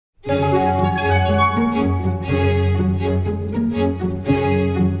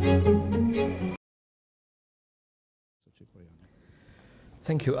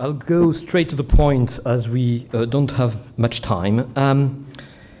Thank you. I'll go straight to the point as we don't have much time.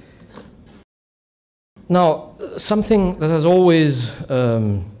 Now, something that has always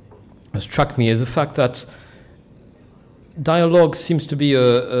struck me is the fact that dialogue seems to be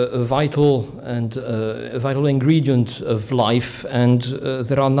a vital ingredient of life, and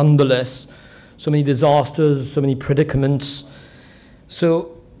there are nonetheless so many disasters, so many predicaments.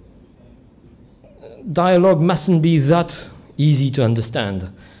 So dialogue mustn't be that easy to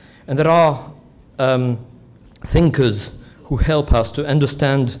understand. And there are thinkers who help us to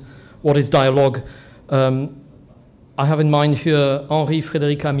understand what is dialogue. I have in mind here Henri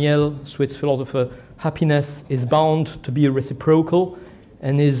Frédéric Amiel, Swiss philosopher. Happiness is bound to be reciprocal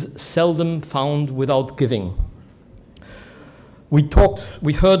and is seldom found without giving. We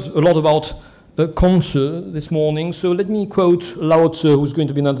heard a lot about Concreteness this morning, so let me quote Lao Tzu, who's going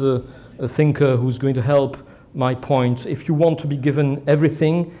to be another thinker who's going to help my point. If you want to be given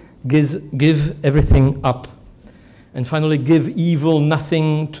everything, give everything up. And finally, give evil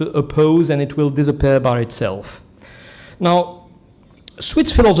nothing to oppose, and it will disappear by itself. Now,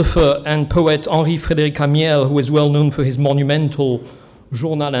 Swiss philosopher and poet Henri Frédéric Amiel, who is well known for his monumental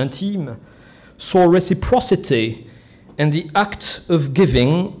Journal Intime, saw reciprocity and the act of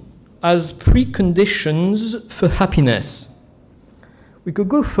giving as preconditions for happiness. We could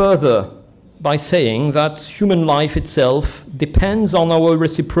go further by saying that human life itself depends on our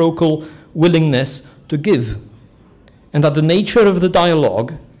reciprocal willingness to give, and that the nature of the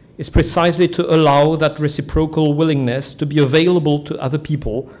dialogue is precisely to allow that reciprocal willingness to be available to other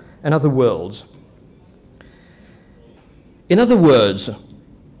people and other worlds. In other words,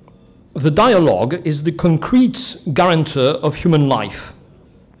 the dialogue is the concrete guarantor of human life.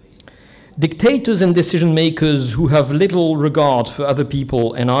 Dictators and decision makers who have little regard for other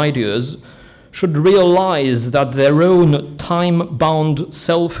people and ideas should realize that their own time-bound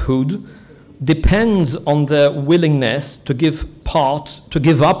selfhood depends on their willingness to give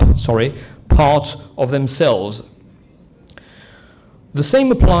up part of themselves. The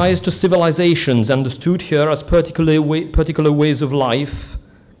same applies to civilizations, understood here as particular ways of life,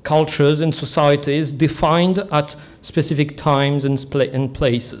 cultures and societies defined at specific times and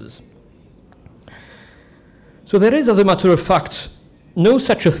places. So there is, as a matter of fact, no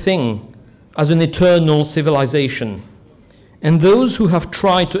such a thing as an eternal civilization. And those who have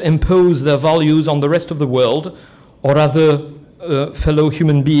tried to impose their values on the rest of the world or other fellow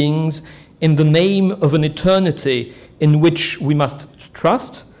human beings in the name of an eternity in which we must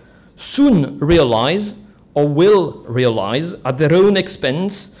trust soon realize, or will realize at their own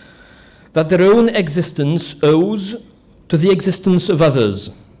expense, that their own existence owes to the existence of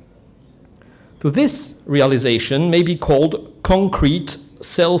others. So this realization may be called concrete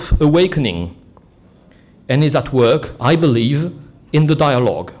self-awakening, and is at work, I believe, in the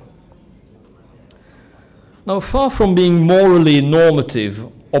dialogue. Now, far from being morally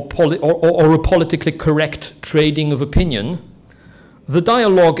normative or a politically correct trading of opinion, the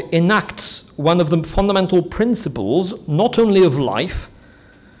dialogue enacts one of the fundamental principles, not only of life,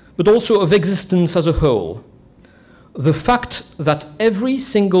 but also of existence as a whole. The fact that every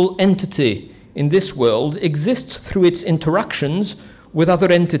single entity in this world exists through its interactions with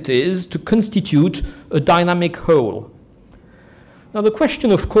other entities to constitute a dynamic whole. Now, the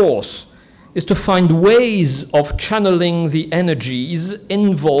question, of course, is to find ways of channeling the energies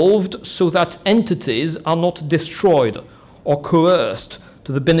involved so that entities are not destroyed or coerced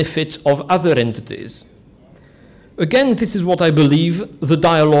to the benefit of other entities. Again, this is what I believe the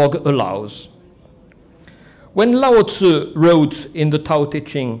dialogue allows. When Lao Tzu wrote in the Tao Te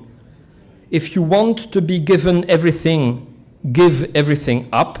Ching, "If you want to be given everything, give everything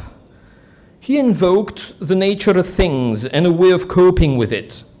up," he invoked the nature of things and a way of coping with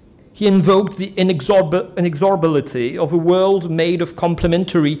it. He invoked the inexorability of a world made of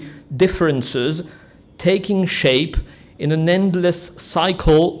complementary differences taking shape in an endless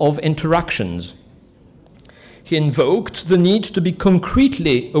cycle of interactions. He invoked the need to be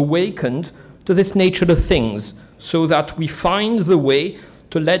concretely awakened to this nature of things so that we find the way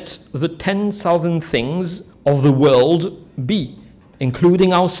to let the 10,000 things of the world be,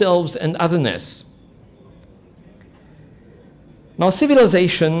 including ourselves and otherness. Now,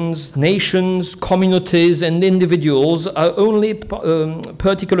 civilizations, nations, communities, and individuals are only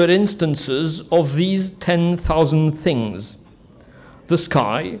particular instances of these 10,000 things. The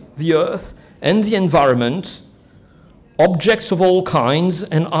sky, the earth, and the environment, objects of all kinds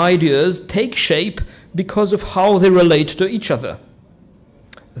and ideas take shape because of how they relate to each other.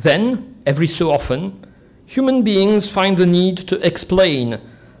 Then, every so often, human beings find the need to explain,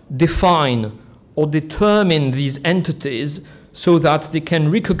 define, or determine these entities so that they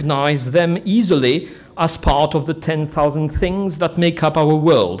can recognize them easily as part of the 10,000 things that make up our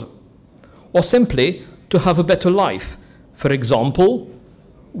world, or simply to have a better life. For example,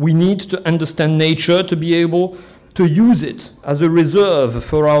 we need to understand nature to be able to use it as a reserve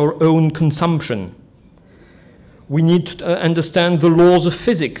for our own consumption. We need to understand the laws of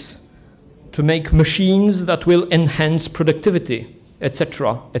physics to make machines that will enhance productivity,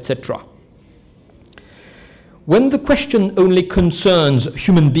 etc., etc. When the question only concerns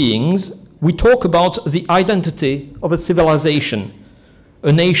human beings, we talk about the identity of a civilization,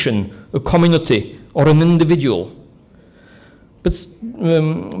 a nation, a community, or an individual.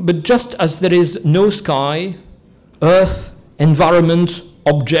 But just as there is no sky, earth, environment,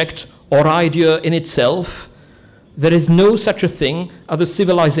 object, or idea in itself, there is no such a thing as a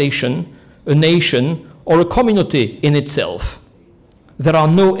civilization, a nation, or a community in itself. There are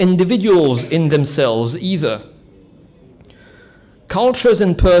no individuals in themselves either. Cultures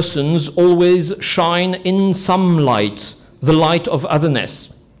and persons always shine in some light, the light of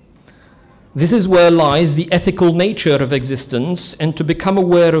otherness. This is where lies the ethical nature of existence, and to become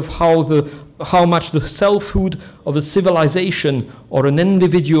aware of how much the selfhood of a civilization or an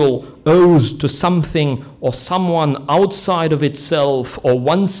individual owes to something or someone outside of itself or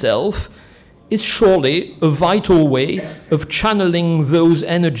oneself is surely a vital way of channeling those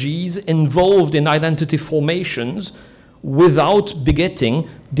energies involved in identity formations without begetting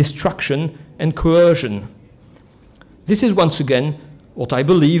destruction and coercion. This is once again what I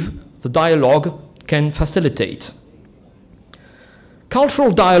believe the dialogue can facilitate.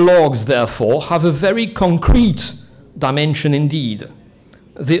 Cultural dialogues, therefore, have a very concrete dimension indeed.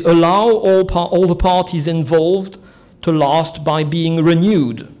 They allow all the parties involved to last by being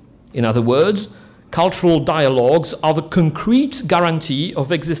renewed. In other words, cultural dialogues are the concrete guarantee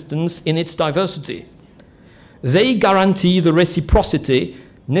of existence in its diversity. They guarantee the reciprocity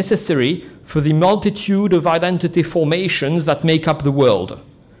necessary for the multitude of identity formations that make up the world.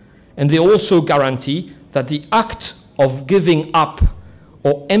 And they also guarantee that the act of giving up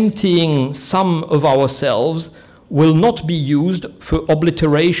or emptying some of ourselves will not be used for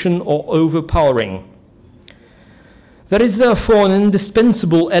obliteration or overpowering. There is therefore an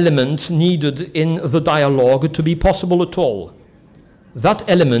indispensable element needed in the dialogue to be possible at all. That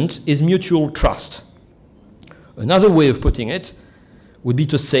element is mutual trust. Another way of putting it would be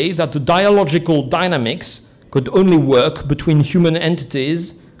to say that the dialogical dynamics could only work between human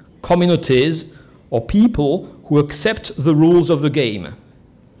entities, communities, or people who accept the rules of the game.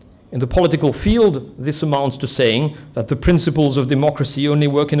 In the political field, this amounts to saying that the principles of democracy only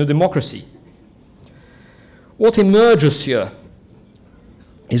work in a democracy. What emerges here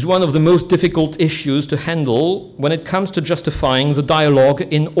is one of the most difficult issues to handle when it comes to justifying the dialogue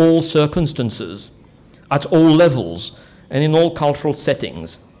in all circumstances, at all levels, and in all cultural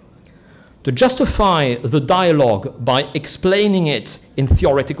settings. To justify the dialogue by explaining it in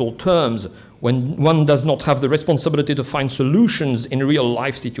theoretical terms when one does not have the responsibility to find solutions in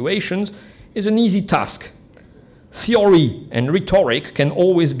real-life situations is an easy task. Theory and rhetoric can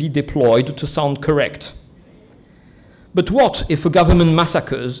always be deployed to sound correct. But what if a government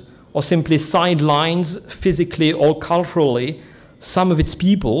massacres or simply sidelines physically or culturally some of its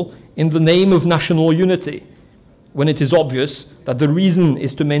people in the name of national unity, when it is obvious that the reason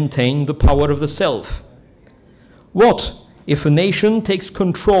is to maintain the power of the self? What if a nation takes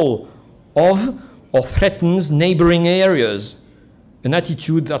control of or threatens neighboring areas, an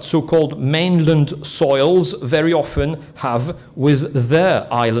attitude that so-called mainland soils very often have with their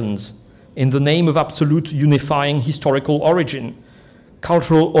islands, in the name of absolute unifying historical origin,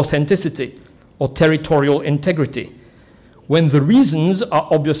 cultural authenticity, or territorial integrity, when the reasons are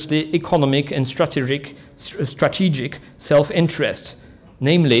obviously economic and strategic self-interest,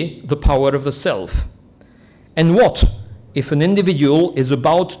 namely the power of the self? And what if an individual is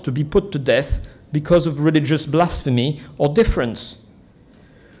about to be put to death because of religious blasphemy or difference?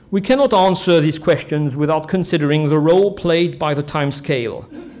 We cannot answer these questions without considering the role played by the time scale.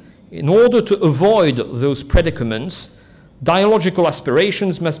 In order to avoid those predicaments, dialogical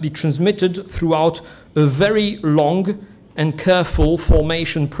aspirations must be transmitted throughout a very long and careful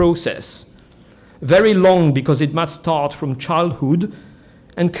formation process. Very long because it must start from childhood,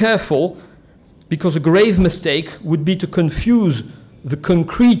 and careful because a grave mistake would be to confuse the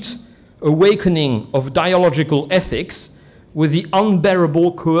concrete awakening of dialogical ethics with the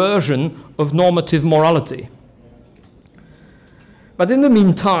unbearable coercion of normative morality. But in the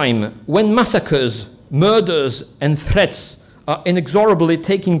meantime, when massacres, murders, and threats are inexorably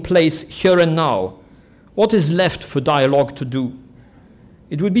taking place here and now, what is left for dialogue to do?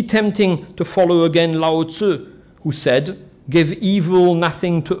 It would be tempting to follow again Lao Tzu, who said, give evil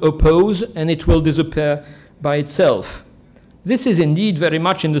nothing to oppose, and it will disappear by itself. This is indeed very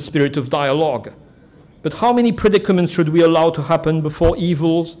much in the spirit of dialogue. But how many predicaments should we allow to happen before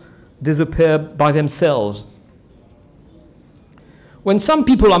evils disappear by themselves? When some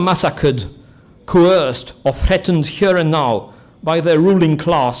people are massacred, coerced, or threatened here and now by their ruling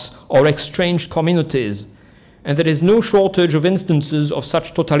class or estranged communities, and there is no shortage of instances of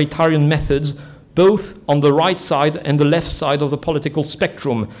such totalitarian methods both on the right side and the left side of the political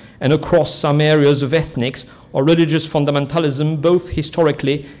spectrum and across some areas of ethnic or religious fundamentalism, both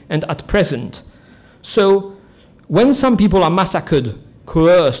historically and at present. So, when some people are massacred,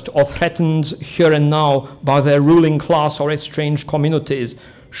 coerced, or threatened here and now by their ruling class or estranged communities,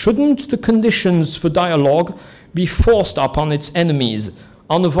 shouldn't the conditions for dialogue be forced upon its enemies,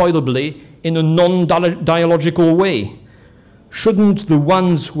 unavoidably, in a non-dialogical way? Shouldn't the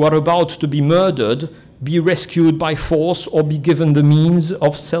ones who are about to be murdered be rescued by force or be given the means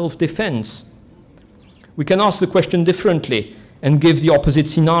of self-defense? We can ask the question differently and give the opposite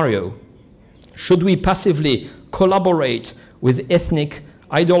scenario. Should we passively collaborate with ethnic,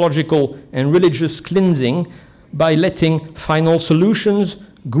 ideological, and religious cleansing by letting final solutions,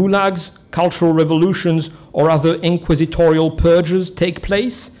 gulags, cultural revolutions, or other inquisitorial purges take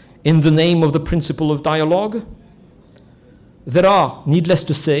place in the name of the principle of dialogue? These are, needless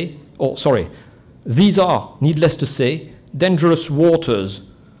to say, dangerous waters,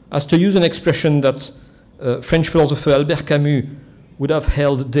 as to use an expression that French philosopher Albert Camus would have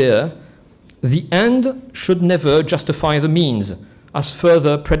held dear. The end should never justify the means, as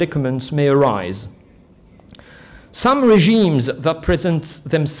further predicaments may arise. Some regimes that present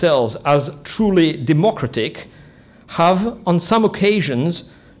themselves as truly democratic have, on some occasions,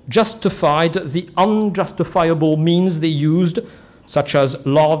 justified the unjustifiable means they used, such as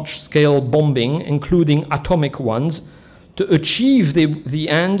large-scale bombing, including atomic ones, to achieve the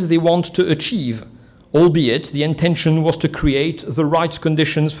end they want to achieve, albeit the intention was to create the right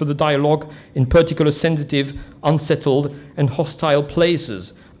conditions for the dialogue in particular sensitive, unsettled, and hostile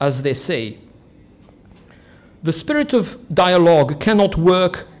places, as they say. The spirit of dialogue cannot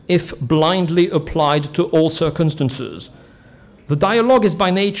work if blindly applied to all circumstances. The dialogue is by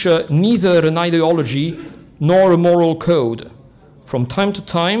nature neither an ideology nor a moral code. From time to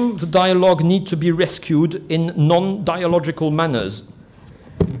time, the dialogue needs to be rescued in non-dialogical manners.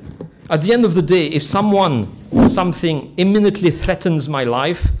 At the end of the day, if someone or something imminently threatens my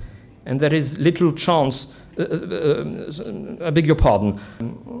life, and there is little chance, I beg your pardon,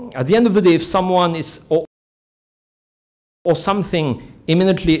 at the end of the day, if someone is or something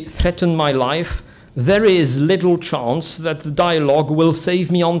imminently threatens my life, there is little chance that the dialogue will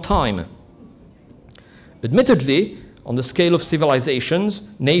save me on time. Admittedly, on the scale of civilizations,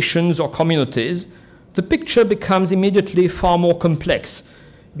 nations, or communities, the picture becomes immediately far more complex,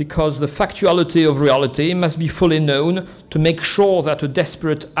 because the factuality of reality must be fully known to make sure that a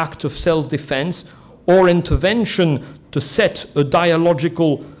desperate act of self-defense or intervention to set a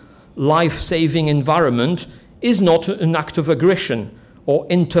dialogical, life-saving environment is not an act of aggression or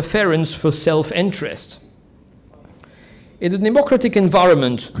interference for self-interest. In a democratic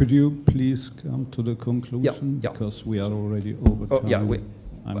environment... Could you please come to the conclusion? Yeah. Because we are already over time.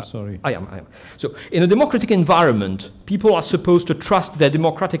 I'm sorry. I am. So, in a democratic environment, people are supposed to trust their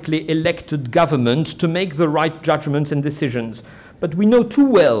democratically elected government to make the right judgments and decisions. But we know too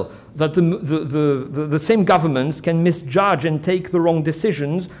well that the same governments can misjudge and take the wrong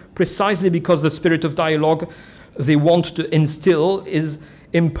decisions precisely because the spirit of dialogue they want to instill is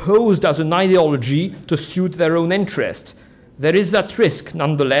imposed as an ideology to suit their own interest. There is that risk,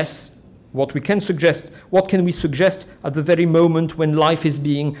 nonetheless. What can we suggest at the very moment when life is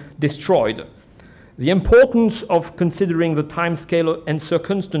being destroyed? The importance of considering the time scale and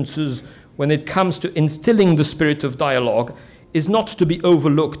circumstances when it comes to instilling the spirit of dialogue is not to be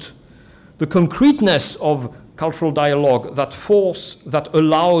overlooked. The concreteness of cultural dialogue, that force that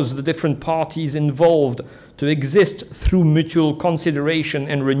allows the different parties involved to exist through mutual consideration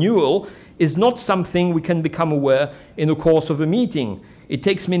and renewal, is not something we can become aware in the course of a meeting. It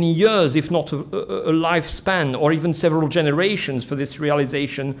takes many years, if not a lifespan, or even several generations for this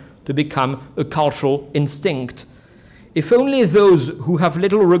realization to become a cultural instinct. If only those who have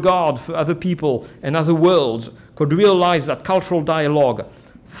little regard for other people and other worlds could realize that cultural dialogue,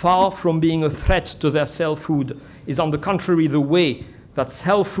 far from being a threat to their selfhood, is on the contrary the way that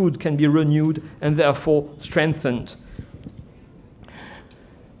selfhood can be renewed and therefore strengthened.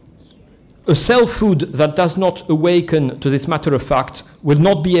 A selfhood that does not awaken to this matter of fact will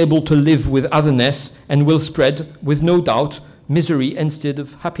not be able to live with otherness and will spread, with no doubt, misery instead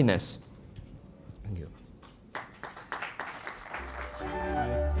of happiness.